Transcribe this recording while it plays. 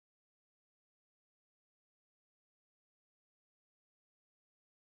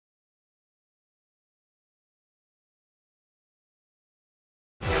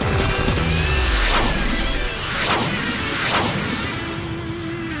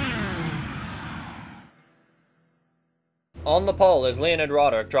On the pole is Leonid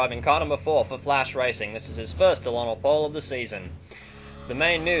Roderick, driving car number 4 for Flash Racing. This is his first Delano pole of the season. The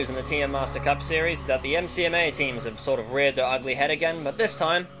main news in the TM Master Cup Series is that the MCMA teams have sort of reared their ugly head again, but this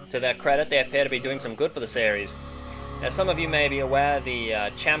time, to their credit, they appear to be doing some good for the series. As some of you may be aware,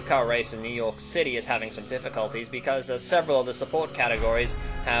 the Champ Car race in New York City is having some difficulties because several of the support categories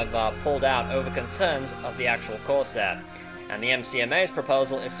have pulled out over concerns of the actual course there. And the MCMA's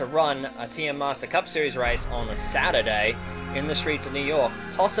proposal is to run a TM Master Cup Series race on a Saturday in the streets of New York,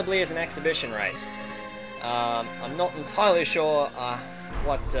 possibly as an exhibition race. I'm not entirely sure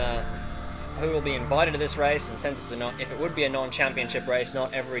who will be invited to this race, and since if it would be a non-championship race,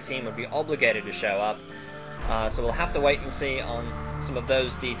 not every team would be obligated to show up. So we'll have to wait and see on some of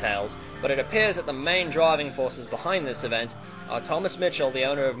those details. But it appears that the main driving forces behind this event are Thomas Mitchell, the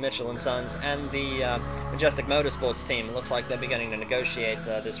owner of Mitchell & Sons, and the Majestic Motorsports team. It looks like they're beginning to negotiate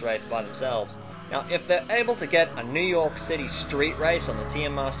this race by themselves. Now, if they're able to get a New York City street race on the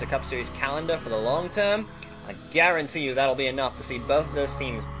TM Master Cup Series calendar for the long term, I guarantee you that'll be enough to see both of those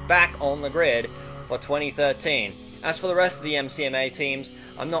teams back on the grid for 2013. As for the rest of the MCMA teams,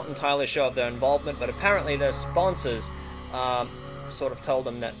 I'm not entirely sure of their involvement, but apparently their sponsors sort of told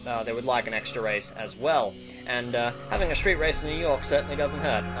them that they would like an extra race as well. And having a street race in New York certainly doesn't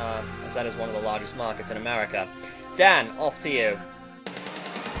hurt, as that is one of the largest markets in America. Dan, off to you.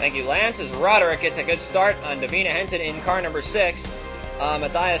 Thank you, Lance. As Roderick gets a good start on Davina Henton in car number 6.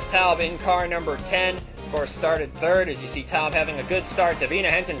 Matthias Taub in car number 10. Of course, started third, as you see Taub having a good start. Davina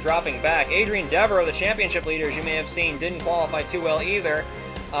Henton dropping back. Adrian Devereaux, the championship leader, as you may have seen, didn't qualify too well either.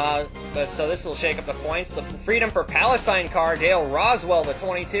 So this will shake up the points. The Freedom for Palestine car, Dale Roswell, the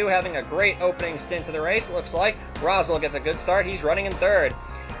 22, having a great opening stint to the race, it looks like. Roswell gets a good start. He's running in third.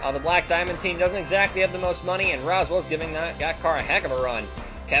 The Black Diamond team doesn't exactly have the most money, and Roswell's giving that car a heck of a run.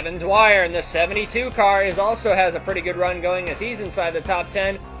 Kevin Dwyer in the 72 car also has a pretty good run going, as he's inside the top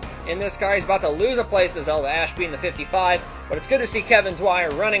 10. In this car, he's about to lose a place to Zelda Ashby in the 55, but it's good to see Kevin Dwyer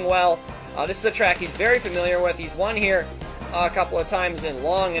running well. This is a track he's very familiar with. He's won here a couple of times in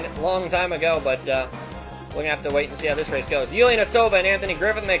long time ago, but we're going to have to wait and see how this race goes. Yulia Nasova and Anthony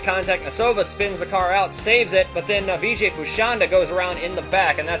Griffith make contact. Nasova spins the car out, saves it, but then Vijay Pushanda goes around in the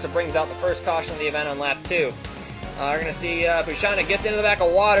back, and that's what brings out the first caution of the event on lap 2. We're going to see Pushanda gets into the back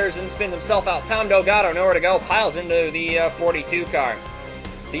of Waters and spins himself out. Tom Delgado, nowhere to go, piles into the 42 car.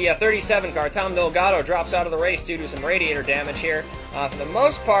 The 37 car, Tom Delgado, drops out of the race due to some radiator damage here. For the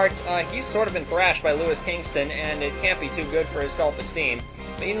most part, he's sort of been thrashed by Lewis Kingston, and it can't be too good for his self-esteem.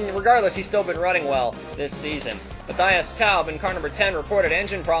 But even regardless, he's still been running well this season. Matthias Taub in car number 10 reported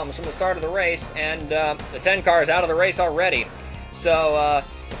engine problems from the start of the race, and the 10 car is out of the race already. So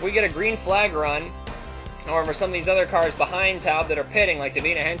if we get a green flag run, however, some of these other cars behind Taub that are pitting, like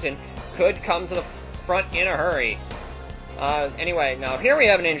Davina Henton, could come to the front in a hurry. Anyway, now here we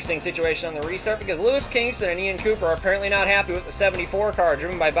have an interesting situation on the restart because Lewis Kingston and Ian Cooper are apparently not happy with the 74 car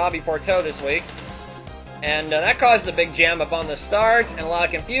driven by Bobby Porteau this week. And that caused a big jam up on the start and a lot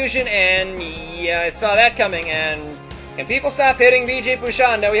of confusion, and yeah, I saw that coming. And can people stop hitting Vijay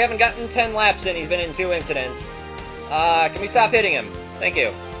Pushanda? We haven't gotten 10 laps in. He's been in 2 incidents. Can we stop hitting him? Thank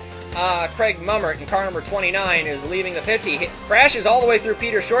you. Craig Mummert in car number 29 is leaving the pits. He crashes all the way through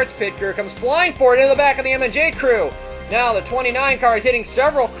Peter Short's pit crew, comes flying for it into the back of the M&J crew. Now the 29 car is hitting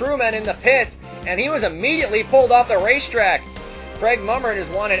several crewmen in the pits, and he was immediately pulled off the racetrack. Craig Mummert is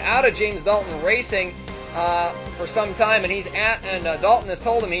wanted out of James Dalton Racing for some time, and Dalton has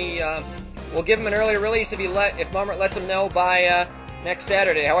told him he will give him an early release if Mummert lets him know by next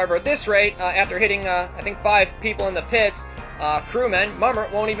Saturday. However, at this rate, after hitting I think 5 people in the pits, crewmen,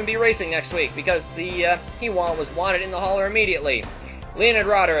 Mummert won't even be racing next week because he was wanted in the hauler immediately. Leonid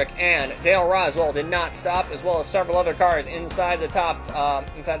Roderick and Dale Roswell did not stop, as well as several other cars inside the top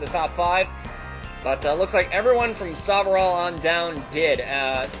 5. But looks like everyone from Savarol on down did,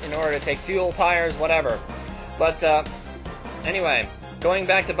 in order to take fuel, tires, whatever. But anyway, going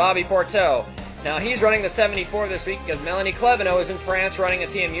back to Bobby Porteau. Now he's running the 74 this week because Melanie Cleveneau is in France running a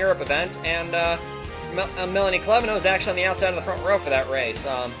TM Europe event, and Melanie Cleveneau is actually on the outside of the front row for that race.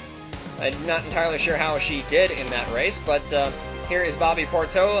 I'm not entirely sure how she did in that race, but here is Bobby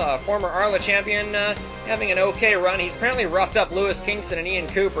Porteau, former Arla champion, having an okay run. He's apparently roughed up Lewis Kingston and Ian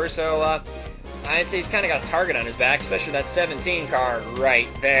Cooper, so I'd say he's kind of got a target on his back, especially that 17 car right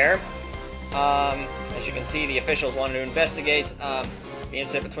there. As you can see, the officials wanted to investigate the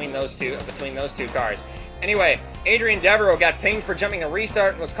incident between those two cars. Anyway, Adrian Devereaux got pinged for jumping a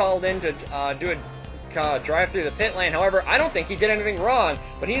restart and was called in to do a drive through the pit lane. However, I don't think he did anything wrong,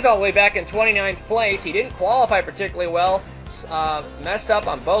 but he's all the way back in 29th place. He didn't qualify particularly well, messed up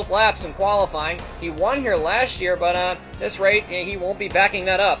on both laps in qualifying. He won here last year, but this rate, he won't be backing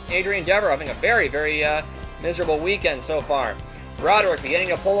that up. Adrian Dever having a very, very miserable weekend so far. Roderick beginning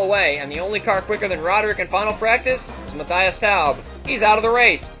to pull away, and the only car quicker than Roderick in final practice is Matthias Taub. He's out of the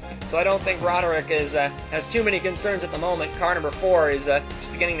race, so I don't think Roderick has too many concerns at the moment. Car number 4 is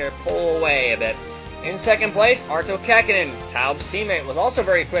just beginning to pull away a bit. In second place, Arto Käkkinen. Taub's teammate was also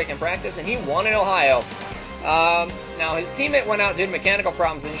very quick in practice, and he won in Ohio. Now, his teammate went out due to mechanical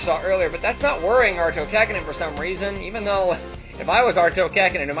problems, as you saw earlier, but that's not worrying Arto Käkkinen for some reason, even though if I was Arto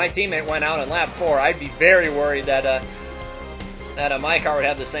Käkkinen and my teammate went out in lap 4, I'd be very worried that my car would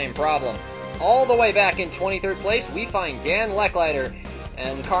have the same problem. All the way back in 23rd place, we find Dan Lechleiter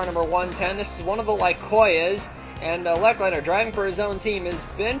and car number 110. This is one of the Lycoyas, and Lechleiter, driving for his own team, has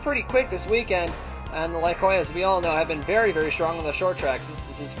been pretty quick this weekend, and the Lycoyas, as we all know, have been very, very strong on the short tracks. This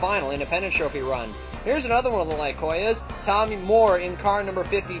is his final Independent Trophy run. Here's another one of the Lycoyas, Tommy Moore in car number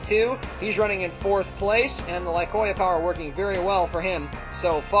 52. He's running in 4th place, and the Lycoya power working very well for him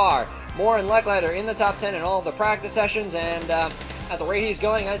so far. Moore and Lechleiter in the top 10 in all of the practice sessions, and at the rate he's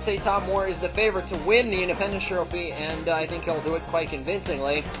going, I'd say Tom Moore is the favorite to win the Independence Trophy, and I think he'll do it quite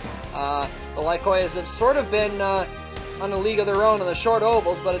convincingly. The Lycoyas have sort of been on a league of their own on the short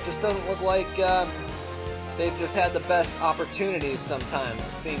ovals, but it just doesn't look like they've just had the best opportunities sometimes. It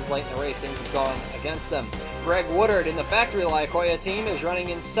seems late in the race things have gone against them. Greg Woodard in the factory Lycoya team is running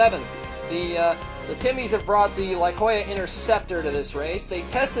in 7th. The Timmies have brought the Lycoya Interceptor to this race. They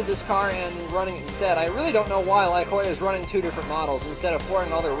tested this car and running it instead. I really don't know why Lycoya is running 2 different models instead of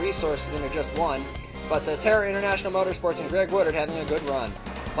pouring all their resources into just one. But Terra International Motorsports and Greg Woodard having a good run.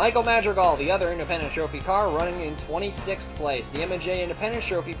 Michael Madrigal, the other Independent Trophy car, running in 26th place. The M&J Independent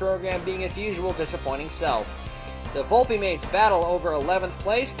Trophy program being its usual disappointing self. The Volpe mates battle over 11th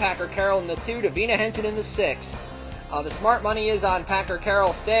place. Packer Carroll in the 2, Davina Henton in the 6. The smart money is on Packer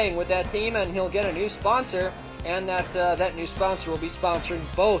Carroll staying with that team, and he'll get a new sponsor, and that new sponsor will be sponsoring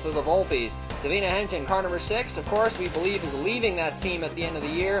both of the Volpes. Davina Henton, car number 6, of course, we believe is leaving that team at the end of the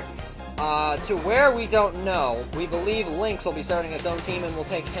year. To where, we don't know. We believe Lynx will be starting its own team and will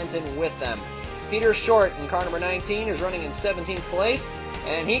take Henton with them. Peter Short in car number 19 is running in 17th place,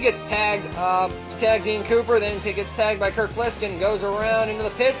 and he gets tagged. He tags Ian Cooper, then gets tagged by Kurt Pliskin, goes around into the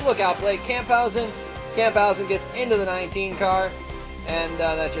pits. Look out, Blake Camphausen. Camphausen gets into the 19 car, and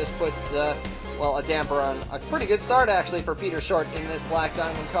that just puts, well, a damper on a pretty good start, actually, for Peter Short in this Black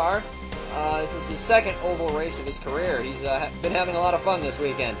Diamond car. This is his 2nd oval race of his career. He's been having a lot of fun this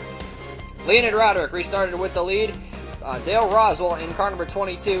weekend. Leonid Roderick restarted with the lead. Dale Roswell in car number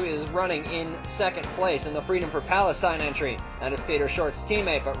 22 is running in 2nd place in the Freedom for Palestine entry. That is Peter Short's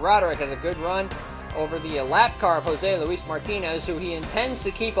teammate, but Roderick has a good run over the lap car of Jose Luis Martinez, who he intends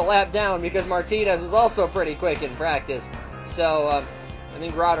to keep a lap down because Martinez was also pretty quick in practice. So I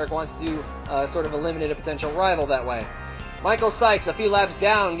think Roderick wants to sort of eliminate a potential rival that way. Michael Sykes, a few laps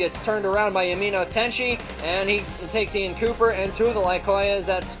down, gets turned around by Yamino Tenchi, and he takes Ian Cooper and 2 of the Lycoyas.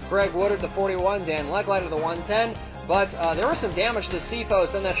 That's Greg Woodard, the 41, Dan Lechleiter, the 110. But there was some damage to the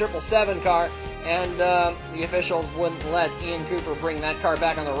C-post on that 777 car, and the officials wouldn't let Ian Cooper bring that car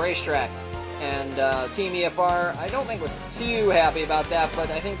back on the racetrack. And Team EFR, I don't think was too happy about that, but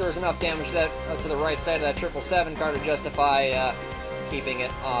I think there was enough damage to the right side of that 777 car to justify keeping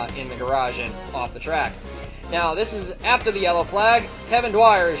it in the garage and off the track. Now, this is after the yellow flag. Kevin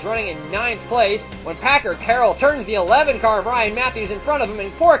Dwyer is running in 9th place when Packer Carroll turns the 11 car of Ryan Matthews in front of him, and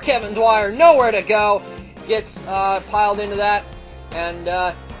poor Kevin Dwyer, nowhere to go, gets piled into that,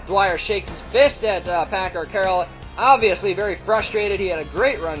 and Dwyer shakes his fist at Packer Carroll, obviously very frustrated. He had a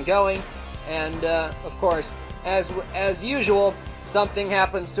great run going, and of course, as usual, something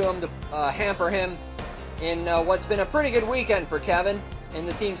happens to him to hamper him in what's been a pretty good weekend for Kevin and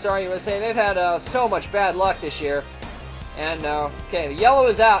the Team Star USA. They've had so much bad luck this year. And, okay, the yellow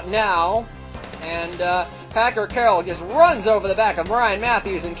is out now, and Packer Carroll just runs over the back of Ryan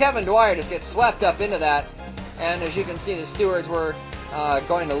Matthews, and Kevin Dwyer just gets swept up into that. And as you can see, the stewards were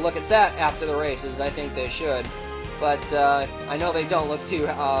going to look at that after the races. I think they should. But I know they don't look too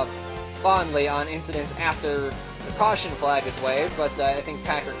fondly on incidents after the caution flag is waved, but I think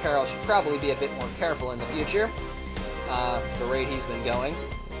Packer Carroll should probably be a bit more careful in the future. The rate he's been going.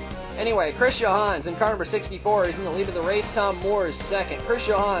 Anyway, Chris Johans in car number 64 is in the lead of the race. Tom Moore is 2nd. Chris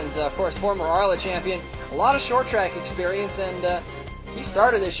Johans, of course, former Arla champion, a lot of short track experience, and he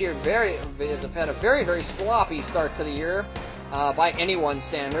started this year has had a very, very sloppy start to the year by anyone's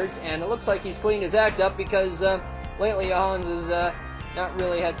standards, and it looks like he's cleaned his act up because lately Johans has not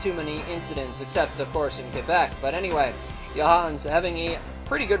really had too many incidents, except, of course, in Quebec. But anyway, Johans having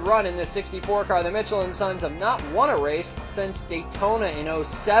pretty good run in this 64 car. The Mitchell & Sons have not won a race since Daytona in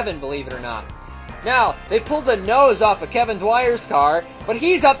 07, believe it or not. Now, they pulled the nose off of Kevin Dwyer's car, but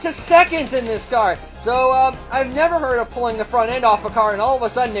he's up to second in this car. So, I've never heard of pulling the front end off a car and all of a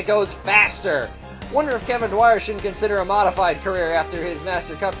sudden it goes faster. Wonder if Kevin Dwyer shouldn't consider a modified career after his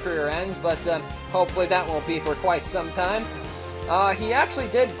Master Cup career ends, but hopefully that won't be for quite some time. He's actually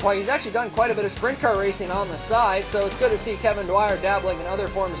done quite a bit of sprint car racing on the side, so it's good to see Kevin Dwyer dabbling in other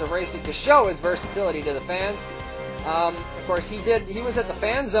forms of racing to show his versatility to the fans. Of course, he was at the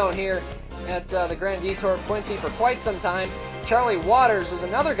fan zone here at the Grand Detour of Quincy for quite some time. Charlie Waters was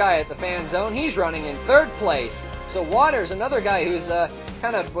another guy at the fan zone. He's running in 3rd place. So Waters, another guy who's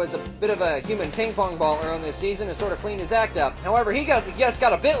was a bit of a human ping pong ball early this season, and sort of cleaned his act up. However, he got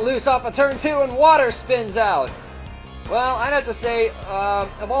a bit loose off of turn 2, and Waters spins out. Well, I'd have to say,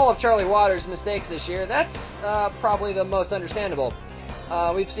 of all of Charlie Waters' mistakes this year, that's probably the most understandable.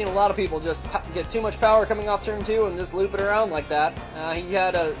 We've seen a lot of people just get too much power coming off turn 2 and just loop it around like that. He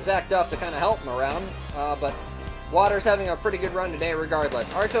had Zach Duff to kind of help him around, but Waters having a pretty good run today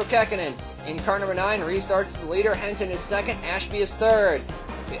regardless. Arto Kekkonen in car number 9 restarts the leader. Henton is 2nd, Ashby is 3rd.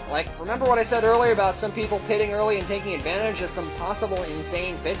 Remember what I said earlier about some people pitting early and taking advantage of some possible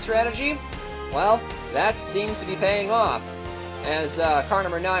insane pit strategy? Well, that seems to be paying off, as car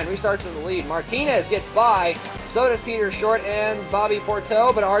number 9 restarts in the lead. Martinez gets by, so does Peter Short and Bobby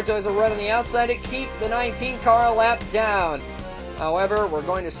Porteau, but Arto has a run on the outside to keep the 19 car a lap down. However, we're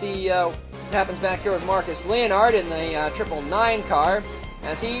going to see what happens back here with Marcus Leonard in the 999 car,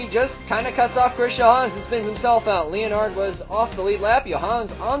 as he just kind of cuts off Chris Johans and spins himself out. Leonard was off the lead lap,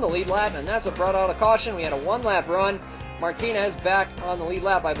 Johans on the lead lap, and that's what brought out a caution. We had a 1-lap run. Martinez back on the lead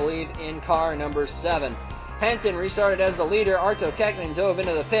lap, I believe, in car number 7. Henton restarted as the leader. Arto Kekkonen dove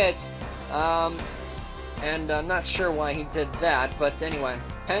into the pits, and I'm not sure why he did that, but anyway,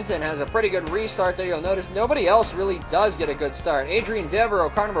 Henton has a pretty good restart there. You'll notice nobody else really does get a good start. Adrian Devereaux,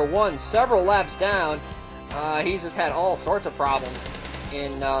 car number 1, several laps down. He's just had all sorts of problems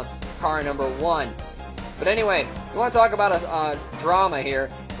in car number 1. But anyway, we want to talk about a drama here.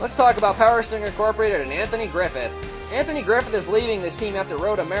 Let's talk about Power Steering Incorporated and Anthony Griffith. Anthony Griffith is leaving this team after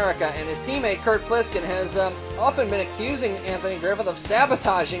Road America, and his teammate Kurt Pliskin has often been accusing Anthony Griffith of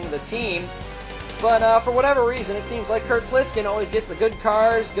sabotaging the team. But for whatever reason, it seems like Kurt Pliskin always gets the good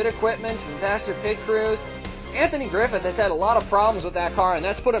cars, good equipment, and faster pit crews. Anthony Griffith has had a lot of problems with that car, and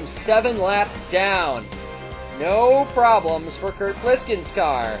that's put him 7 laps down. No problems for Kurt Pliskin's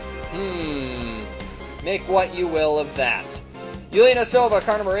car. Make what you will of that. Yuliana Silva,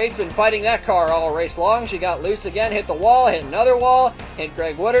 car number 8, has been fighting that car all race long. She got loose again, hit the wall, hit another wall, hit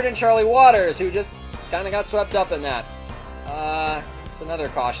Greg Woodard and Charlie Waters, who just kind of got swept up in that. It's another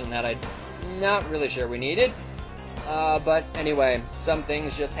caution that I'm not really sure we needed. But anyway, some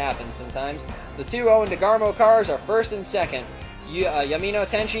things just happen sometimes. The 2 Owen DeGarmo cars are 1st and 2nd. Yamino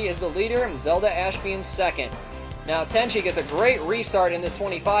Tenchi is the leader, and Zelda Ashby in 2nd. Now, Tenchi gets a great restart in this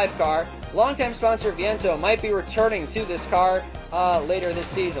 25 car. Longtime sponsor Viento might be returning to this car later this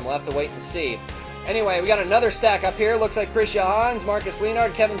season. We'll have to wait and see. Anyway, we got another stack up here. Looks like Chris Johans, Marcus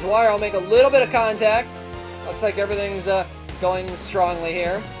Leonard, Kevin Dwyer will make a little bit of contact. Looks like everything's going strongly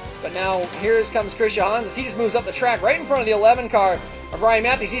here. But now, here comes Chris Johans as he just moves up the track right in front of the 11 car of Ryan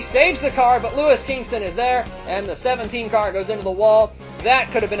Matthews. He saves the car, but Lewis Kingston is there, and the 17 car goes into the wall.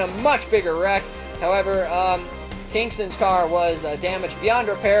 That could have been a much bigger wreck. However, Kingston's car was damaged beyond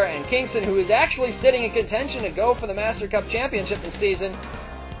repair, and Kingston, who is actually sitting in contention to go for the Master Cup Championship this season,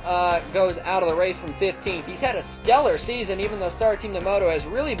 goes out of the race from 15th. He's had a stellar season, even though Star Team Nemoto has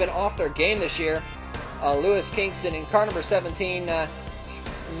really been off their game this year. Lewis Kingston in car number 17,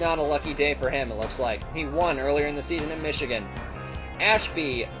 not a lucky day for him, it looks like. He won earlier in the season in Michigan.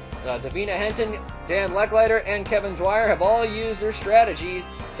 Ashby, Davina Henton, Dan Leckleiter, and Kevin Dwyer have all used their strategies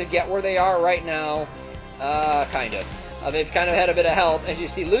to get where they are right now. Kind of. They've kind of had a bit of help. As you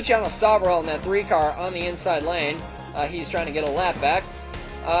see, Luciano Savarel in that 3 car on the inside lane. He's trying to get a lap back.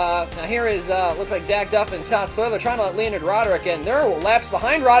 Now here is, looks like Zach Duff and Scott Stoidler trying to let Leonard Roderick in. They're laps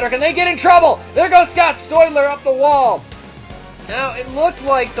behind Roderick, and they get in trouble! There goes Scott Stoidler up the wall! Now, it looked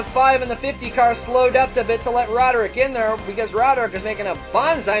like the 5 and the 50 car slowed up a bit to let Roderick in there, because Roderick was making a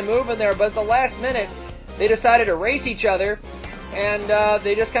bonsai move in there, but at the last minute, they decided to race each other, and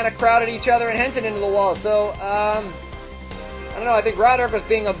they just kind of crowded each other and Henton into the wall. So, I don't know, I think Roderick was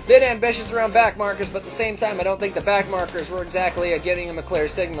being a bit ambitious around back markers, but at the same time, I don't think the back markers were exactly giving him a clear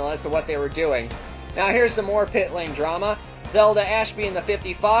signal as to what they were doing. Now, here's some more pit lane drama. Zelda Ashby in the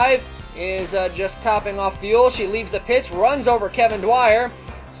 55 is just topping off fuel. She leaves the pits, runs over Kevin Dwyer.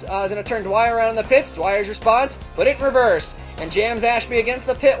 is going to turn Dwyer around in the pits. Dwyer's response, put it in reverse, and jams Ashby against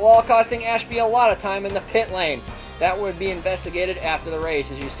the pit wall, costing Ashby a lot of time in the pit lane. That would be investigated after the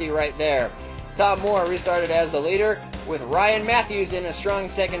race, as you see right there. Tom Moore restarted as the leader, with Ryan Matthews in a strong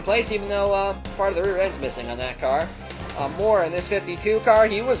second place, even though part of the rear end's missing on that car. Moore in this 52 car,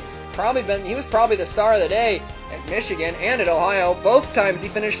 he was probably the star of the day at Michigan and at Ohio. Both times he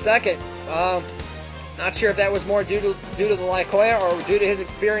finished second. Not sure if that was more due to the Lycoya or due to his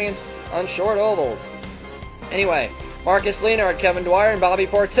experience on short ovals. Anyway, Marcus Leonard, Kevin Dwyer, and Bobby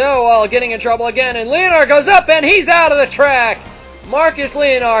Porteau all getting in trouble again, and Leonard goes up and he's out of the track. Marcus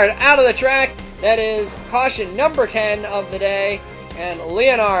Leonard out of the track. That is caution number 10 of the day. And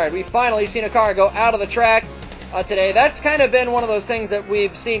Leonard, we've finally seen a car go out of the track today. That's kind of been one of those things that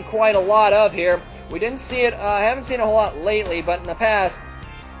we've seen quite a lot of here. We didn't see it, haven't seen a whole lot lately, but in the past,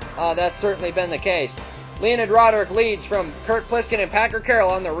 that's certainly been the case. Leonid Roderick leads from Kurt Pliskin and Packer Carroll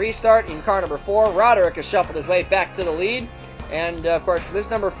on the restart in car number 4. Roderick has shuffled his way back to the lead. And, of course, for this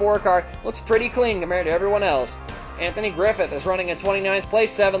number 4 car, looks pretty clean compared to everyone else. Anthony Griffith is running in 29th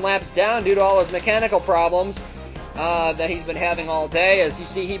place, 7 laps down due to all his mechanical problems that he's been having all day. As you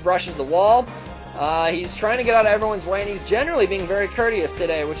see, he brushes the wall. He's trying to get out of everyone's way, and he's generally being very courteous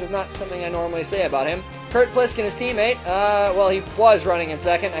today, which is not something I normally say about him. Kurt Pliskin, his teammate, well, he was running in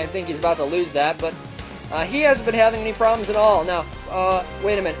second. I think he's about to lose that, but he hasn't been having any problems at all. Now,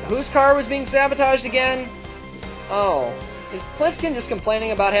 wait a minute. Whose car was being sabotaged again? Oh, is Pliskin just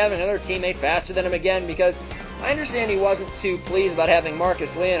complaining about having another teammate faster than him again? Because I understand he wasn't too pleased about having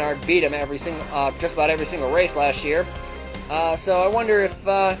Marcus Leonard beat him just about every single race last year. So I wonder if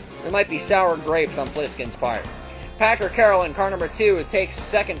there might be sour grapes on Pliskin's part. Packer Carroll in car number 2 takes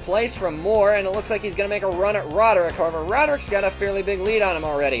second place from Moore, and it looks like he's going to make a run at Roderick. However, Roderick's got a fairly big lead on him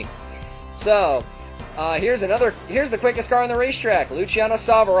already. So, here's the quickest car on the racetrack, Luciano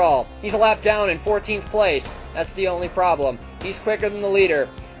Savarol. He's a lap down in 14th place. That's the only problem. He's quicker than the leader.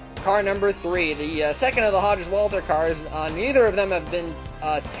 Car number 3, the second of the Hodges-Walter cars. Neither of them have been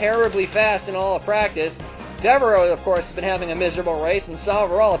terribly fast in all of practice. Devereaux, of course, has been having a miserable race, and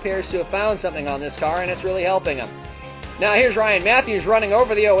Savarol appears to have found something on this car, and it's really helping him. Now here's Ryan Matthews running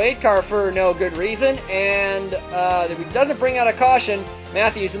over the 08 car for no good reason, and it doesn't bring out a caution.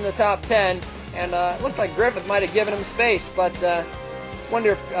 Matthews in the top 10, and it looked like Griffith might have given him space, but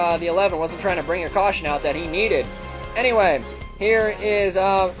wonder if the 11 wasn't trying to bring a caution out that he needed. Anyway, here is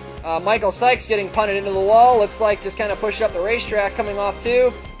Michael Sykes getting punted into the wall. Looks like just kind of pushed up the racetrack, coming off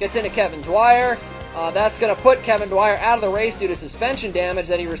 2. Gets into Kevin Dwyer. That's going to put Kevin Dwyer out of the race due to suspension damage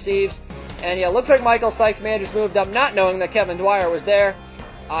that he receives. And yeah, looks like Michael Sykes may have just moved up not knowing that Kevin Dwyer was there.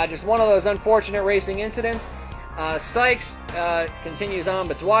 Just one of those unfortunate racing incidents. Sykes continues on,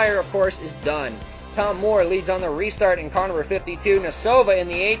 but Dwyer, of course, is done. Tom Moore leads on the restart in car number 52. Nasova in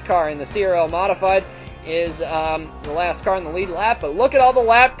the 8 car in the CRL Modified is the last car in the lead lap. But look at all the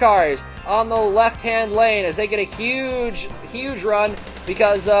lap cars on the left-hand lane as they get a huge, huge run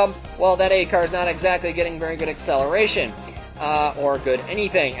because, well, that 8 car is not exactly getting very good acceleration or good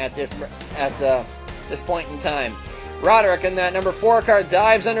anything at this point in time. Roderick in that number 4 car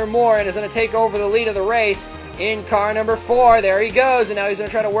dives under Moore and is going to take over the lead of the race in car number 4. There he goes, and now he's going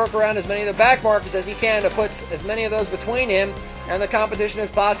to try to work around as many of the back markers as he can to put as many of those between him and the competition as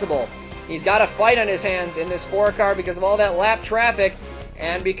possible. He's got a fight on his hands in this 4 car because of all that lap traffic,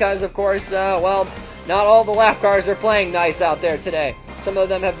 and because, of course, well, not all the lap cars are playing nice out there today. Some of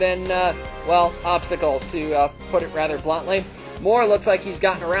them have been, well, obstacles, to put it rather bluntly. Moore looks like he's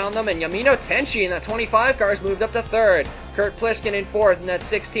gotten around them, and Yamino Tenchi in that 25 car has moved up to 3rd. Kurt Pliskin in 4th in that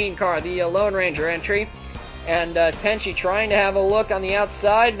 16 car, the Lone Ranger entry. And Tenchi trying to have a look on the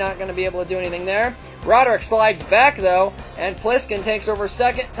outside, not going to be able to do anything there. Roderick slides back, though, and Pliskin takes over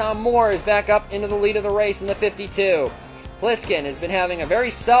 2nd. Tom Moore is back up into the lead of the race in the 52. Pliskin has been having a very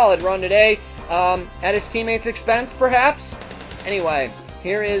solid run today, at his teammates' expense, perhaps? Anyway,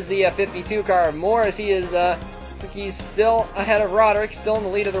 here is the 52 car of Moore as he is, he's still ahead of Roderick, still in the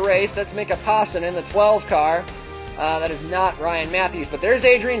lead of the race. That's Mika Passon in the 12 car. That is not Ryan Matthews, but there's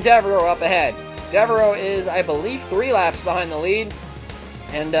Adrian Devereaux up ahead. Devereaux is, I believe, 3 laps behind the lead,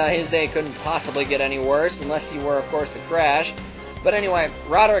 and his day couldn't possibly get any worse, unless he were, of course, to crash. But anyway,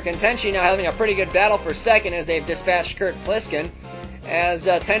 Roderick and Tenchi now having a pretty good battle for 2nd as they've dispatched Kurt Pliskin. As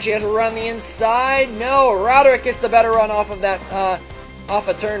Tenchi has a run the inside. No, Roderick gets the better run off of that, off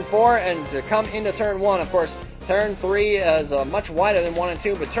of turn 4, and to come into turn 1, of course, turn 3 is much wider than 1 and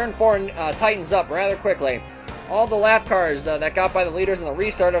 2, but turn 4 tightens up rather quickly. All the lap cars that got by the leaders in the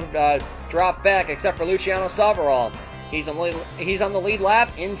restart have dropped back, except for Luciano Savarol. He's on the lead lap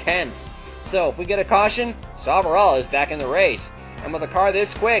in 10th. So if we get a caution, Savarol is back in the race. and with a car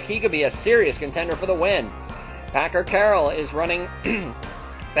this quick, he could be a serious contender for the win. Packer Carroll is running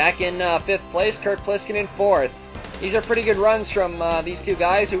back in 5th place, Kurt Pliskin in 4th. These are pretty good runs from these two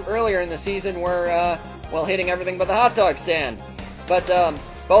guys who earlier in the season were, well, hitting everything but the hot dog stand. But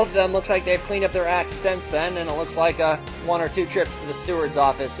both of them looks like they've cleaned up their act since then, and it looks like 1 or 2 trips to the steward's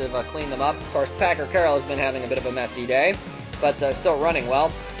office have cleaned them up. Of course, Packer Carroll has been having a bit of a messy day, but still running well.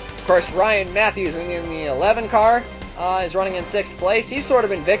 Of course, Ryan Matthews in the 11 car is running in 6th place. He's sort of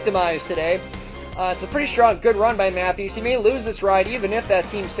been victimized today. It's a pretty strong, good run by Matthews. He may lose this ride even if that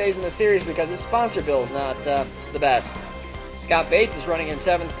team stays in the series because his sponsor bill is not the best. Scott Bates is running in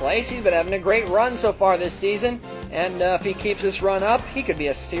 7th place. He's been having a great run so far this season, and if he keeps this run up, he could be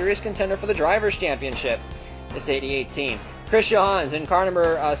a serious contender for the Drivers' Championship, this 88 team. Chris Johans in car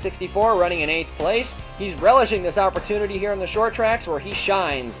number 64 running in 8th place. He's relishing this opportunity here on the short tracks where he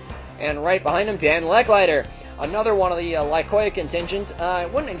shines. And right behind him, Dan Leckleiter, another one of the Lycoya contingent. I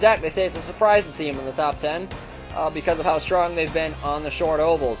wouldn't exactly say it's a surprise to see him in the top 10 because of how strong they've been on the short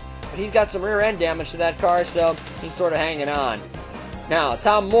ovals. But he's got some rear end damage to that car, so he's sort of hanging on. Now,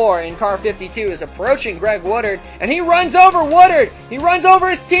 Tom Moore in car 52 is approaching Greg Woodard, and he runs over Woodard! He runs over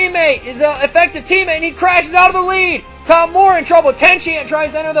his teammate, his effective teammate, and he crashes out of the lead! Tom Moore in trouble. Tenchi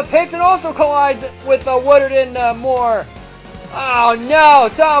tries to enter the pits and also collides with Woodard and Moore. Oh no!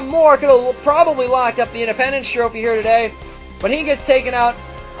 Tom Moore could have probably locked up the Independence Trophy here today, but he gets taken out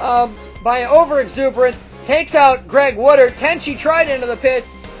by over-exuberance, takes out Greg Woodard. Tenchi tried into the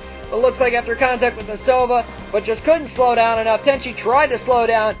pits, but looks like after contact with the Sova, but just couldn't slow down enough. Tenchi tried to slow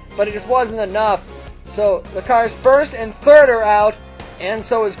down, but it just wasn't enough. So the cars 1st and 3rd are out, and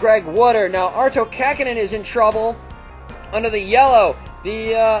so is Greg Woodard. Now Arto Kakinen is in trouble under the yellow.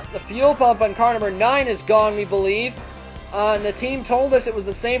 The fuel pump on car number 9 is gone, we believe. And the team told us it was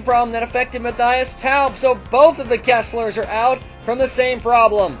the same problem that affected Matthias Taub, so both of the Kesslers are out from the same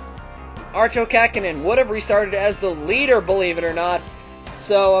problem. Arto Kakinen would have restarted as the leader, believe it or not.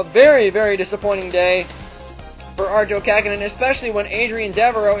 So a very, very disappointing day for Arto Kakinen, especially when Adrian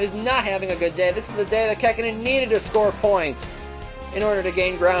Devereaux is not having a good day. This is a day that Kakinen needed to score points in order to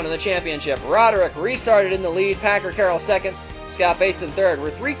gain ground in the championship. Roderick restarted in the lead, Packer Carroll 2nd, Scott Bates in 3rd.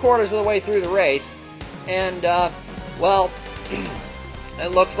 We're 3/4 of the way through the race, and well,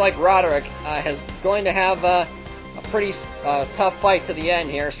 it looks like Roderick is going to have a pretty tough fight to the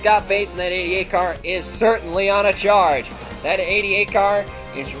end here. Scott Bates in that 88 car is certainly on a charge. That 88 car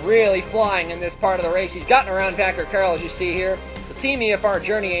is really flying in this part of the race. He's gotten around Packer Carroll, as you see here. The Team EFR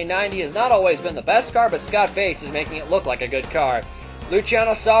Journey A90 has not always been the best car, but Scott Bates is making it look like a good car.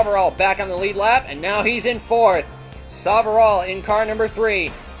 Luciano Savaral back on the lead lap, and now he's in 4th. Savaral in car number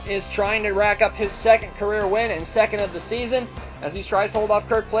 3 is trying to rack up his 2nd career win and 2nd of the season as he tries to hold off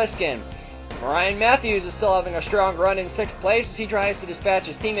Kurt Pliskin. Ryan Matthews is still having a strong run in 6th place as he tries to dispatch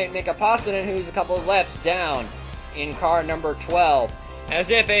his teammate Mika Pasanen, who's a couple of laps down in car number 12.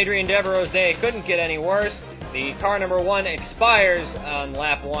 As if Adrian Devereaux's day couldn't get any worse, the car number 1 expires on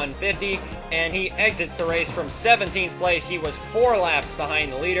lap 150 and he exits the race from 17th place. He was 4 laps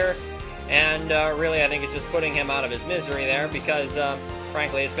behind the leader, and really I think it's just putting him out of his misery there because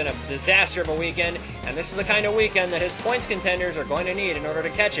frankly, it's been a disaster of a weekend, and this is the kind of weekend that his points contenders are going to need in order to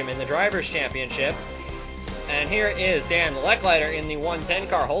catch him in the Drivers' Championship. And here is Dan Leckleiter in the 110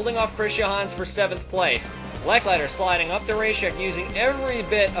 car, holding off Chris Johans for 7th place. Leckleiter sliding up the racetrack using every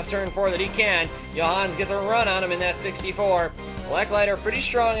bit of turn 4 that he can. Johans gets a run on him in that 64. Leckleiter pretty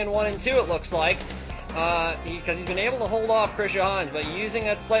strong in 1 and 2, it looks like, because he's been able to hold off Chris Johans, but using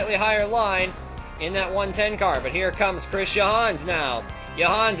that slightly higher line in that 110 car. But here comes Chris Johans now.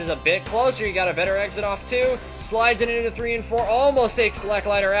 Johans is a bit closer. He got a better exit off 2. Slides it into 3 and 4. Almost takes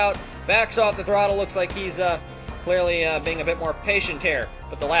Leckleiter out. Backs off the throttle. Looks like he's clearly being a bit more patient here.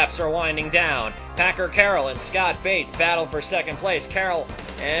 But the laps are winding down. Packer Carroll and Scott Bates battle for 2nd place. Carroll,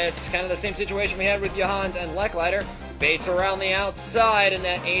 it's kind of the same situation we had with Johans and Leckleiter. Bates around the outside in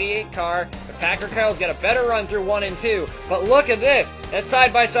that 88 car. But Packer Carroll's got a better run through 1 and 2. But look at this. That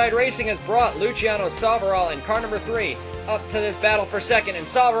side-by-side racing has brought Luciano Savaral in car number 3 up to this battle for 2nd, and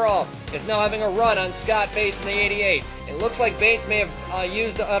Savaral is now having a run on Scott Bates in the 88. It looks like Bates may have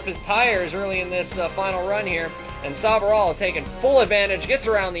used up his tires early in this final run here, and Savaral has taken full advantage, gets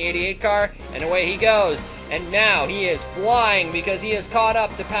around the 88 car, and away he goes. And now he is flying because he has caught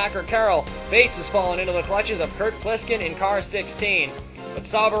up to Packer Carroll. Bates has fallen into the clutches of Kurt Pliskin in car 16. But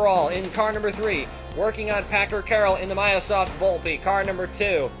Savaral in car number 3, working on Packer Carroll in the Myosoft Volpe, car number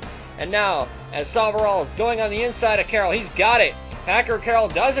 2. And now, as Savaral is going on the inside of Carroll, he's got it. Packer Carroll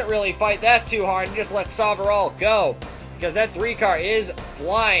doesn't really fight that too hard and just lets Savaral go, because that 3 car is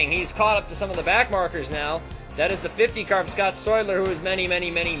flying. He's caught up to some of the back markers now. That is the 50 car of Scott Soidler, who is many,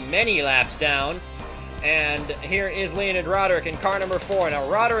 many, many, many laps down. And here is Leonid Roderick in car number 4. Now,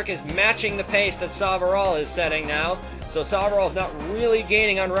 Roderick is matching the pace that Savaral is setting now, so Savaral is not really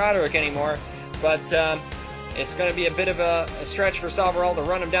gaining on Roderick anymore, but it's going to be a bit of a stretch for Savaral to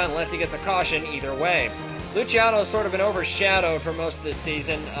run him down unless he gets a caution either way. Luciano has sort of been overshadowed for most of this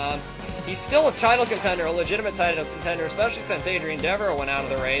season. He's still a title contender, a legitimate title contender, especially since Adrian Devereaux went out of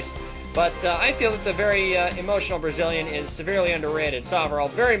the race. But I feel that the very emotional Brazilian is severely underrated.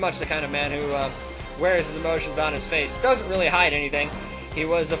 Savaral, very much the kind of man who wears his emotions on his face. Doesn't really hide anything. He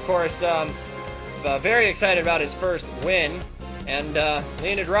was, of course, very excited about his first win. And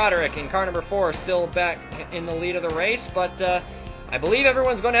Leonid Roderick in car number 4 still back in the lead of the race. But I believe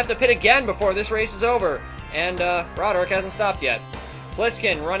everyone's going to have to pit again before this race is over. And Roderick hasn't stopped yet.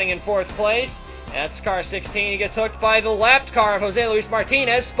 Pliskin running in 4th place. That's car 16. He gets hooked by the lapped car of Jose Luis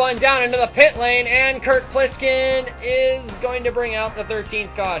Martinez, spun down into the pit lane, and Kurt Pliskin is going to bring out the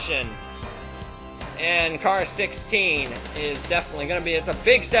 13th caution. And car 16 is definitely going to be, it's a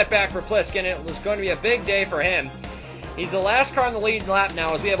big setback for Pliskin. It was going to be a big day for him. He's the last car on the lead lap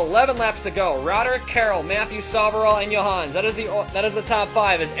now, as we have 11 laps to go. Roderick, Carroll, Matthew, Savaral, and Johans. That is the top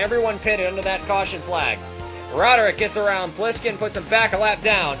 5, as everyone pitted under that caution flag. Roderick gets around Pliskin, puts him back a lap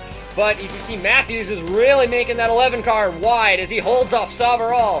down. But as you see, Matthews is really making that 11 car wide as he holds off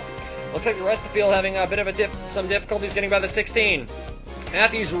Savaral. Looks like the rest of the field having a bit of some difficulties getting by the 16.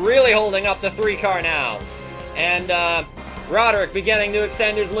 Matthews really holding up the 3 car now. And Roderick beginning to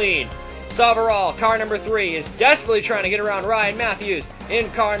extend his lead. Savaral, car number 3, is desperately trying to get around Ryan Matthews in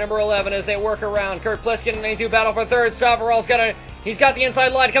car number 11 as they work around Kurt Pliskin, and they do battle for 3rd. Savaral's he's got the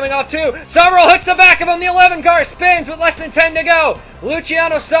inside line coming off too. Savaral hooks the back of him. The 11 car spins with less than 10 to go.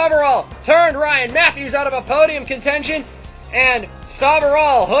 Luciano Savaral turned Ryan Matthews out of a podium contention, and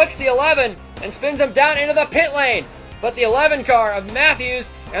Savaral hooks the 11 and spins him down into the pit lane. But the 11 car of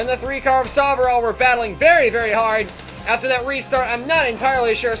Matthews and the 3 car of Savaral were battling very, very hard. After that restart, I'm not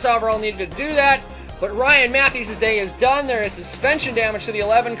entirely sure Savaral needed to do that, but Ryan Matthews' day is done. There is suspension damage to the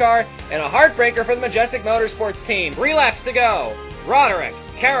 11 car and a heartbreaker for the Majestic Motorsports team. 3 laps to go. Roderick,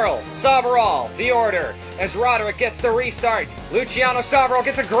 Carroll, Savaral, the order. As Roderick gets the restart, Luciano Savaral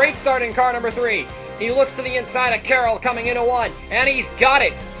gets a great start in car number 3. He looks to the inside of Carroll coming into 1, and he's got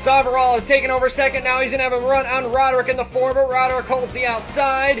it. Savaral has taken over 2nd. Now he's going to have a run on Roderick in the 4, but Roderick holds the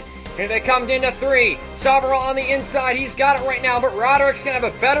outside. Here they come into 3. Savaral on the inside. He's got it right now, but Roderick's going to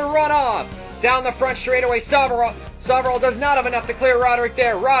have a better run off. Down the front straightaway, Savaral does not have enough to clear Roderick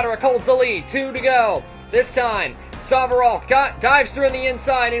there. Roderick holds the lead. 2 to go. This time, Savaral dives through on the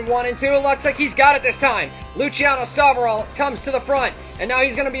inside in 1 and 2. It looks like he's got it this time. Luciano Savaral comes to the front, and now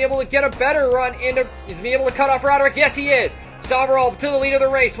he's going to be able to get a better run into. He's going to be able to cut off Roderick. Yes, he is. Savaral to the lead of the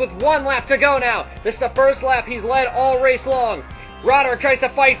race with 1 lap to go now. This is the first lap he's led all race long. Roderick tries to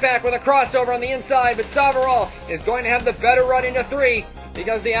fight back with a crossover on the inside, but Savaral is going to have the better run into 3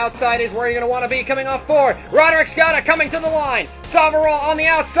 because the outside is where you're going to want to be coming off 4. Roderick's got it coming to the line. Savaral on the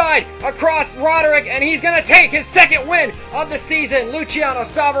outside across Roderick, and he's going to take his 2nd win of the season. Luciano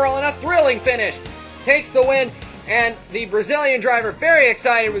Savaral in a thrilling finish takes the win, and the Brazilian driver, very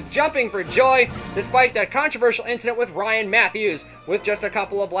excited, was jumping for joy despite that controversial incident with Ryan Matthews with just a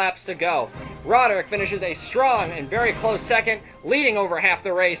couple of laps to go. Roderick finishes a strong and very close 2nd, leading over half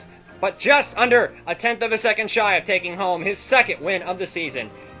the race, but just under a 1/10 of a second shy of taking home his 2nd win of the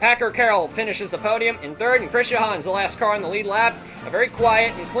season. Packer Carroll finishes the podium in 3rd, and Chris Johans, the last car on the lead lap. A very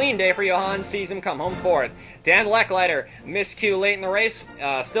quiet and clean day for Johans, sees him come home 4th. Dan Leckleiter, miscue late in the race,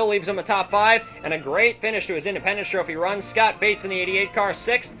 still leaves him a top 5, and a great finish to his Independence Trophy run. Scott Bates in the 88 car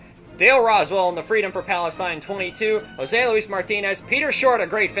 6th. Dale Roswell in the Freedom for Palestine 22. Jose Luis Martinez. Peter Short, a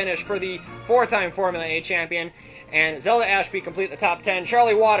great finish for the 4-time Formula A champion. And Zelda Ashby complete the top 10.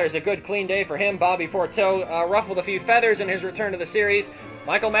 Charlie Waters, a good clean day for him. Bobby Porteau ruffled a few feathers in his return to the series.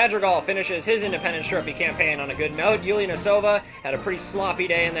 Michael Madrigal finishes his Independence Trophy campaign on a good note. Yulia Nasova had a pretty sloppy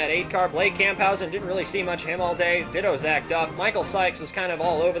day in that 8-car. Blake Camphausen, didn't really see much of him all day. Ditto Zach Duff. Michael Sykes was kind of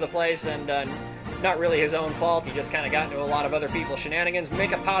all over the place and not really his own fault. He just kind of got into a lot of other people's shenanigans.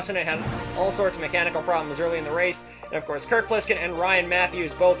 Mika Pasanen had all sorts of mechanical problems early in the race. And of course, Kurt Pliskin and Ryan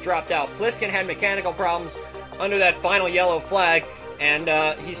Matthews both dropped out. Pliskin had mechanical problems under that final yellow flag,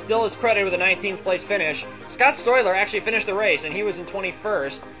 and he still is credited with a 19th place finish. Scott Stoiler actually finished the race, and he was in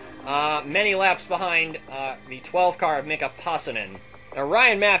 21st, many laps behind the 12 car of Mika Pasanen. Now,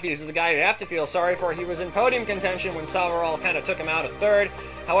 Ryan Matthews is the guy you have to feel sorry for. He was in podium contention when Savaral kind of took him out of 3rd.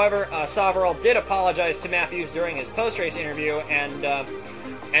 However, Savaral did apologize to Matthews during his post-race interview,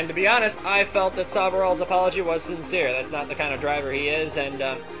 and to be honest, I felt that Savaral's apology was sincere. That's not the kind of driver he is, and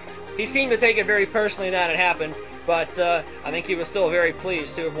he seemed to take it very personally that it happened, but I think he was still very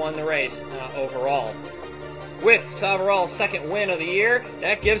pleased to have won the race overall. With Savaral's second win of the year,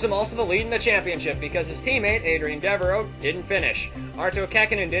 that gives him also the lead in the championship because his teammate, Adrian Devereaux, didn't finish. Arto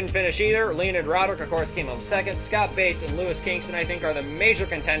Kekkonen didn't finish either. Leonid Roderick, of course, came home second. Scott Bates and Lewis Kingston, I think, are the major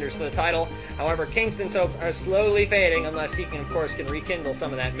contenders for the title. However, Kingston's hopes are slowly fading unless he, of course, can rekindle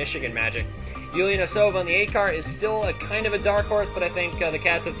some of that Michigan magic. Yulian Osova on the 8 car is still a kind of a dark horse, but I think the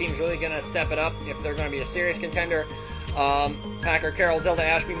Katsev team's really going to step it up if they're going to be a serious contender. Packer Carroll, Zelda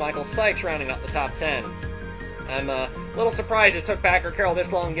Ashby, Michael Sykes rounding up the top 10. I'm a little surprised it took Packer Carroll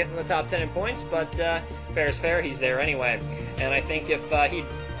this long to get in the top 10 in points, but fair's fair, he's there anyway. And I think if he'd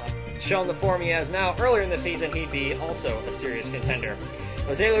shown the form he has now earlier in the season, he'd be also a serious contender.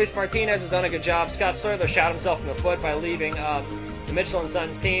 Jose Luis Martinez has done a good job. Scott Soyler shot himself in the foot by leaving the Mitchell &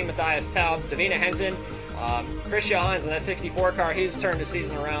 Sons team. Matthias Taub, Davina Henson, Chris Johans in that 64 car, he's turned the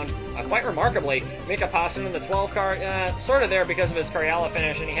season around quite remarkably. Mika Passen in the 12 car, sort of there because of his Cariala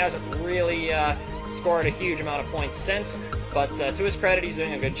finish, and he hasn't really scored a huge amount of points since, but to his credit, he's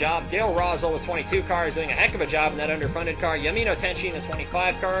doing a good job. Dale Rosel, the 22 car, is doing a heck of a job in that underfunded car. Yamino Tenchi in the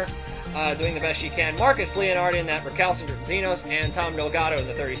 25 car, doing the best she can. Marcus Leonardi in that recalcitrant Xenos, and Tom Delgado in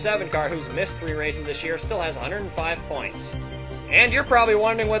the 37 car, who's missed 3 races this year, still has 105 points. And you're probably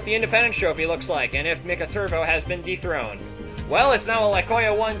wondering what the Independence Trophy looks like, and if Mika Turvo has been dethroned. Well, it's now a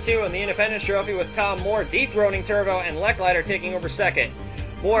Lakoya 1-2 in the Independence Trophy with Tom Moore dethroning Turvo and Lechleiter taking over second.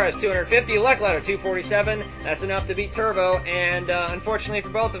 Moore has 250, Lechleiter 247. That's enough to beat Turvo, and unfortunately for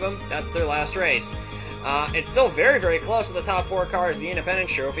both of them, that's their last race. It's still very, very close with the top 4 cars of the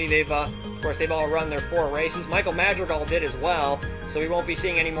Independence Trophy. They've, of course, they've all run their 4 races. Michael Madrigal did as well, so we won't be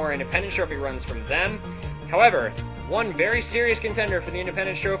seeing any more Independence Trophy runs from them. However, one very serious contender for the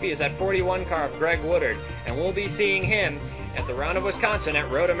Independence Trophy is that 41 car of Greg Woodard, and we'll be seeing him at the Round of Wisconsin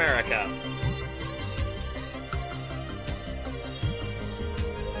at Road America.